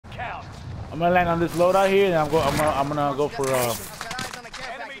I'm gonna land on this loadout here, and I'm gonna go for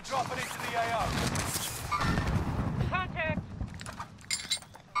Enemy dropping into the AO. Contact.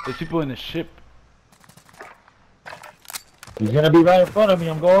 There's people in the ship. He's gonna be right in front of me.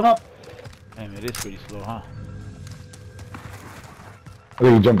 I'm going up. Damn, it is pretty slow, huh? I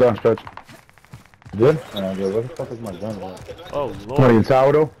think he jumped down, Stretch. Good? Where the fuck is my gun? Oh Somebody lord. in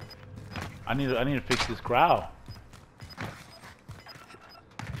tower though. I need to fix this crowd.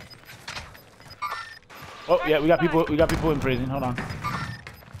 Oh yeah, we got people in prison. Hold on.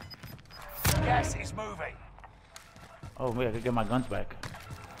 Gas is moving. Oh wait, I can get my guns back.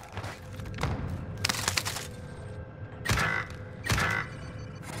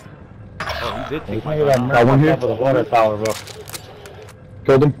 Oh, he did take my gun. Got one here. For the water tower, bro.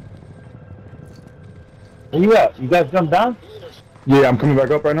 Killed him. Where you at? You guys jumped down? Yeah, I'm coming back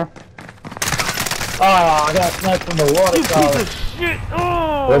up right now. Oh, I got sniped from the water You tower. piece of shit!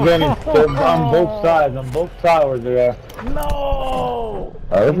 Oh! They're getting on both sides, on both towers there. No!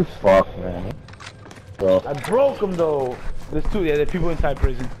 Oh, this is fucked, man. Bro. I broke him though. There's two. Yeah, there's people inside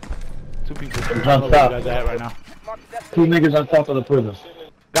prison. Two people. I don't know on where top. you guys are at right now. Two niggas on top of the prison.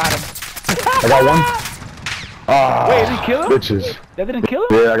 Got him. I got one. Ah, Wait, did he kill him? bitches. That didn't kill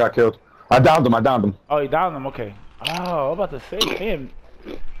him? Yeah, I got killed. I downed him. Oh, he downed him. Okay. Oh, I was about to say, damn.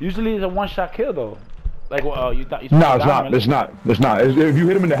 Usually it's a one-shot kill though. Like, well, you No, it's not. It's not. It's not. If you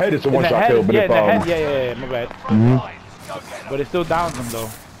hit him in the head, it's a one-shot kill. But yeah, if in the head, yeah, my bad. But it still downs him though.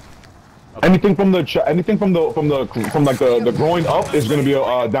 Okay. anything from the groin up is gonna be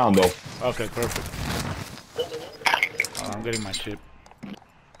down though. Okay, perfect. I'm getting my ship.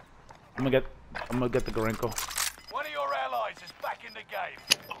 I'm gonna get the Gorenko. One of your allies is back in the game.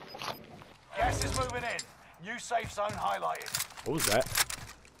 Gas is moving in. New safe zone highlighted. What was that?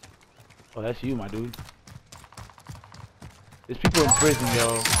 Oh, that's you, my dude. There's people in prison,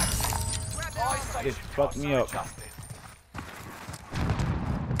 yo. It fucked me up.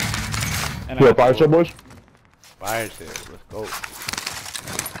 And Yeah, fire sale, boys. Fire sale, let's go.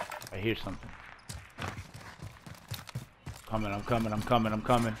 I hear something. I'm coming. I'm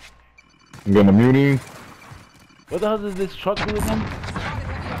getting a muni. What the hell does this truck do again?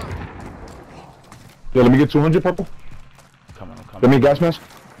 Yeah, let me get 200 purple. I'm coming. Let me a gas mask.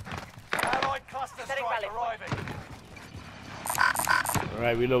 Allied cluster strike arriving.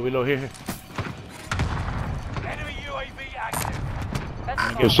 Alright, reload here. Enemy UAV active.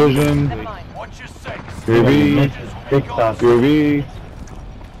 Precision. Watch your six. UAV. Big time. UAV.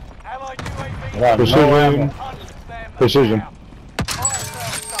 Allied UAV. Yeah, Precision. Hunt them Precision. down. Fire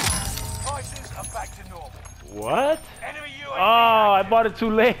sale done. Prices are back to normal. What? Enemy UAV Oh, I bought it too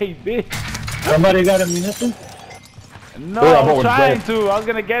late, bitch. Somebody got ammunition? No, Yeah, I bought I'm one trying today. to. I was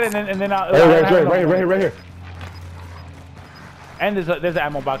gonna get it and then I. Right here. And there's an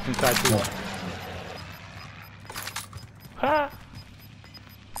ammo box inside too. Ha!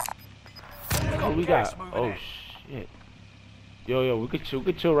 What we got? Oh shit. Yo, we could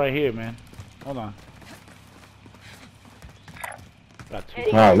chill right here, man. Hold on. Got two.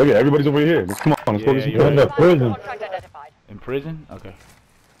 Alright, look at everybody's over here. Come on, let's go get some you're In the prison. Contract identified. In prison? Okay.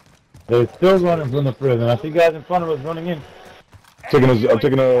 They're still running from the prison. I see guys in front of us running in. I'm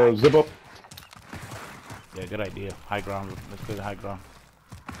taking a zip up. Yeah, good idea. High ground. Let's go to high ground.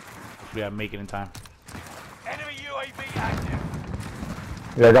 Hopefully I make it in time. Enemy UAV active.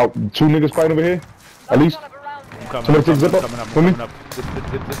 Yeah, I got two niggas fighting over here. At least. I'm coming. Somebody take zip up. Coming up. For me?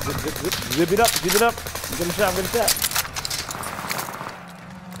 Zip it up. I'm getting a shot.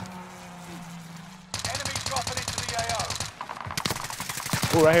 Enemy dropping into the AO.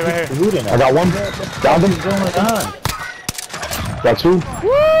 Oh, right here. Looting I got one. Down them. What's going on? Got two.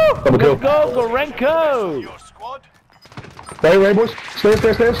 Woo! Double kill. Let's go, Gorenko! Your squad. Right, boys.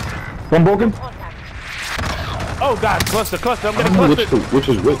 Stairs. One broken. Oh god, cluster. I'm I getting don't know clustered. which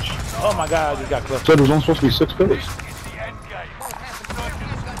is which. Oh my god, I just got clustered. Said there was only supposed to be 6 pillars. This is the end game.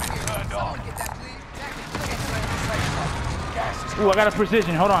 Turned on. Ooh, I got a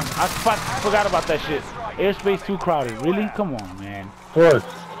precision. Hold on. I forgot about that shit. Airspace too crowded. Really? Come on, man. Force.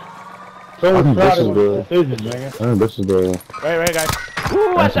 So I think this is with the- precision, man. This is the. Right, guys.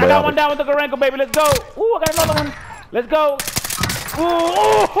 Ooh, I got one down with the Gorenko, baby. Let's go. Ooh, I got another one. Let's go.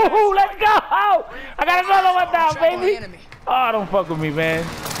 Ooh, let's go. I got another one down, baby. Oh, don't fuck with me, man.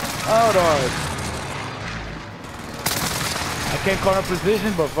 Hold on. I can't call it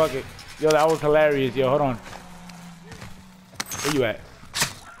precision, but fuck it. Yo, that was hilarious. Yo, hold on. Where you at?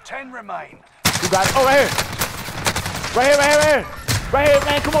 10 remain. You got it. Oh, right here. Right here,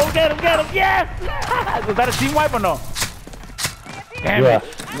 man. Come on, get him. Yes! Was that a team wipe or no? Damn it.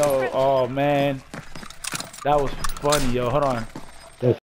 No. Oh, man. That was funny, yo. Hold on.